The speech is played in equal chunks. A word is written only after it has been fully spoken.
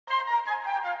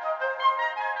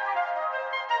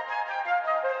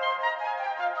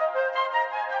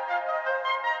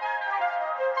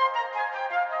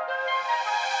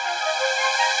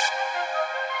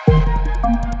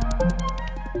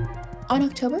On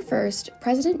October 1st,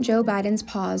 President Joe Biden's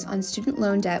pause on student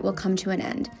loan debt will come to an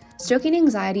end, stoking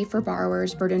anxiety for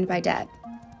borrowers burdened by debt.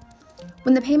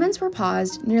 When the payments were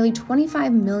paused, nearly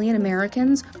 25 million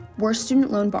Americans were student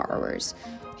loan borrowers,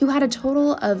 who had a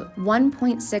total of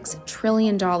 $1.6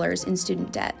 trillion in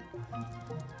student debt.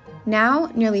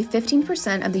 Now, nearly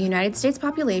 15% of the United States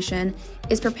population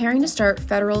is preparing to start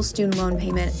federal student loan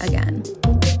payment again.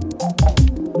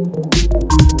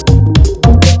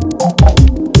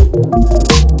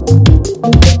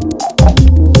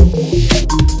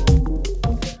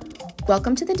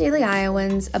 Welcome to the Daily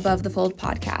Iowans Above the Fold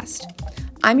podcast.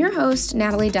 I'm your host,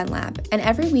 Natalie Dunlap, and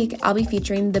every week I'll be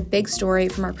featuring the big story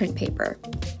from our print paper.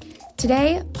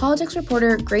 Today, politics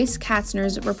reporter Grace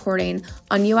Katzner's reporting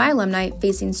on UI alumni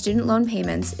facing student loan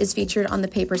payments is featured on the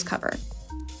paper's cover.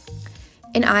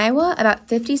 In Iowa, about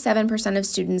 57% of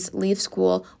students leave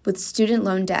school with student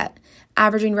loan debt,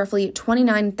 averaging roughly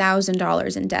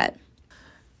 $29,000 in debt.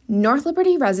 North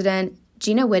Liberty resident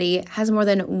Gina Whitty has more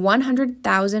than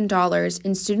 $100,000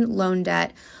 in student loan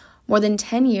debt more than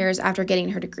 10 years after getting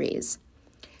her degrees.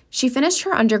 She finished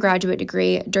her undergraduate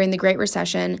degree during the Great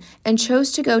Recession and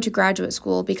chose to go to graduate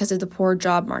school because of the poor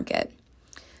job market.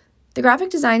 The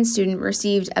graphic design student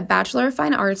received a Bachelor of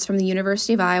Fine Arts from the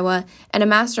University of Iowa and a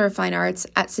Master of Fine Arts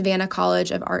at Savannah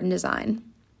College of Art and Design.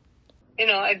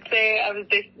 I'd say I was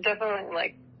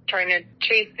definitely trying to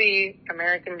chase the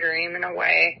American dream in a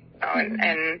way,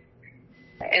 and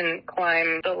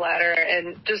climb the ladder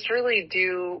and just really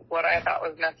do what I thought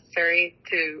was necessary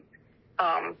to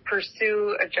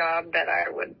pursue a job that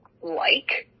I would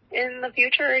like in the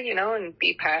future, and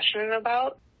be passionate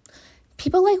about.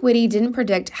 People like Whitty didn't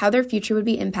predict how their future would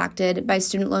be impacted by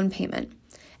student loan payment,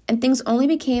 and things only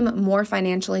became more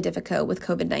financially difficult with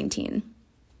COVID-19. It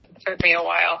took me a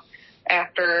while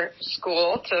after grad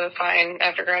school to find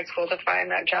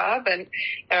that job, and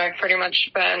I've pretty much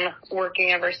been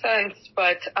working ever since.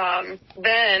 But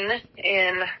then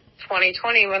in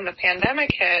 2020, when the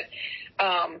pandemic hit,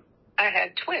 I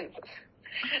had twins.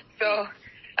 So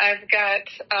I've got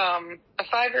a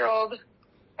 5-year-old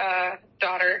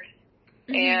daughter,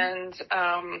 and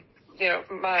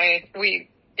we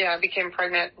became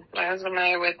pregnant, my husband and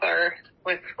I, with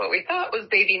what we thought was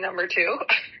baby number 2.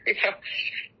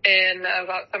 In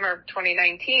about summer of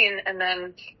 2019, and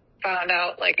then found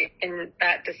out in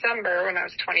that December when I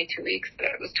was 22 weeks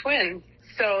that it was twins.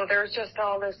 So there was just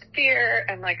all this fear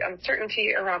and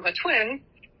uncertainty around the twins,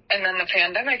 and then the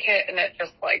pandemic hit and it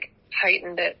just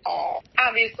heightened it all.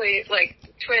 Obviously,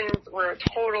 twins were a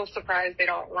total surprise. They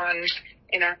don't run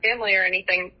in our family or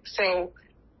anything. So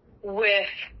with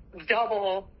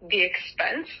double the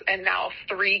expense and now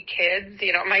 3 kids,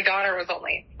 my daughter was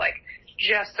only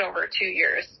just over 2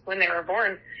 years when they were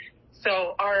born.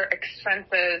 So our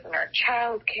expenses and our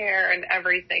child care and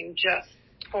everything just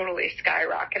totally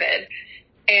skyrocketed.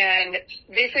 And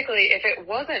basically, if it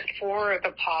wasn't for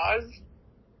the pause,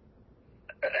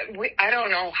 I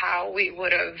don't know how we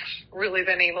would have really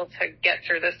been able to get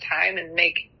through this time and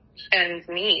make ends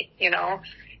meet,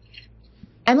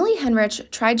 Emily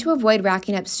Henrich tried to avoid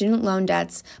racking up student loan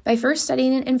debts by first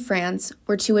studying in France,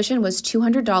 where tuition was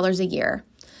 $200 a year.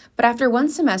 But after one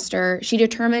semester, she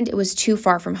determined it was too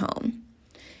far from home.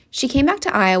 She came back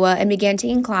to Iowa and began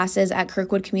taking classes at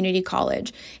Kirkwood Community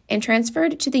College and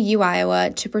transferred to the U Iowa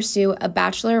to pursue a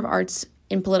Bachelor of Arts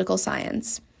in Political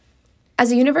Science.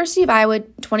 As a University of Iowa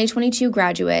 2022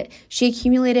 graduate, she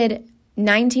accumulated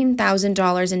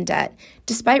 $19,000 in debt,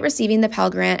 despite receiving the Pell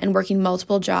Grant and working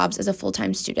multiple jobs as a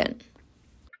full-time student.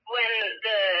 When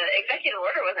the executive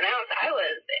order was announced, I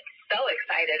was so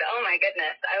excited. Oh my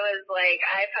goodness.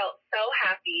 I felt so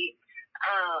happy.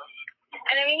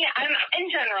 And in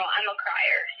general, I'm a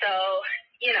crier. So,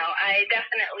 I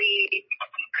definitely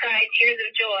cried tears of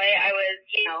joy. I was,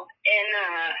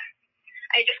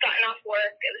 I had just gotten off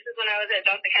work. This is when I was at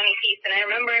Johnson County Feast. And I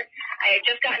remember I had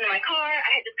just gotten in my car.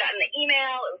 I had just gotten the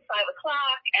email. It was 5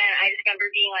 o'clock. And I just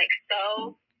remember being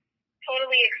so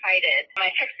totally excited. I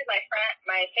texted my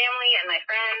family and my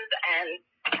friends, and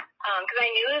because I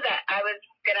knew that I was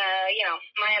gonna,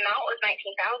 my amount was $19,000,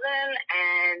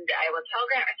 and I was Pell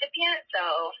Grant recipient,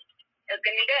 so it was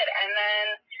gonna be good. And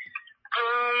then,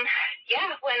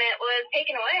 when it was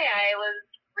taken away, I was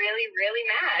really, really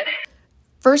mad.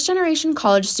 First-generation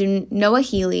college student Noah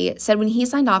Healy said when he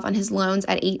signed off on his loans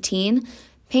at 18,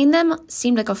 paying them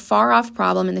seemed like a far-off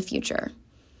problem in the future.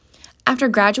 After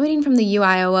graduating from the U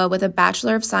Iowa with a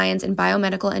Bachelor of Science in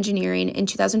Biomedical Engineering in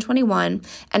 2021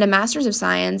 and a Master's of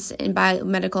Science in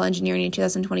Biomedical Engineering in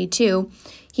 2022,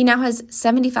 he now has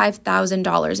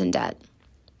 $75,000 in debt.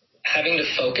 Having to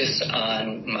focus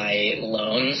on my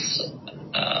loans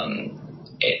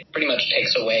it pretty much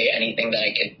takes away anything that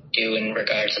I could do in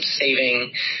regards of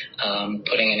saving,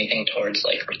 putting anything towards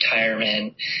like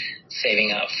retirement,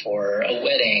 saving up for a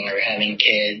wedding or having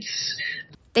kids.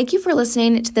 Thank you for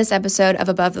listening to this episode of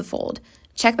Above the Fold.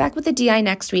 Check back with the DI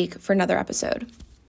next week for another episode.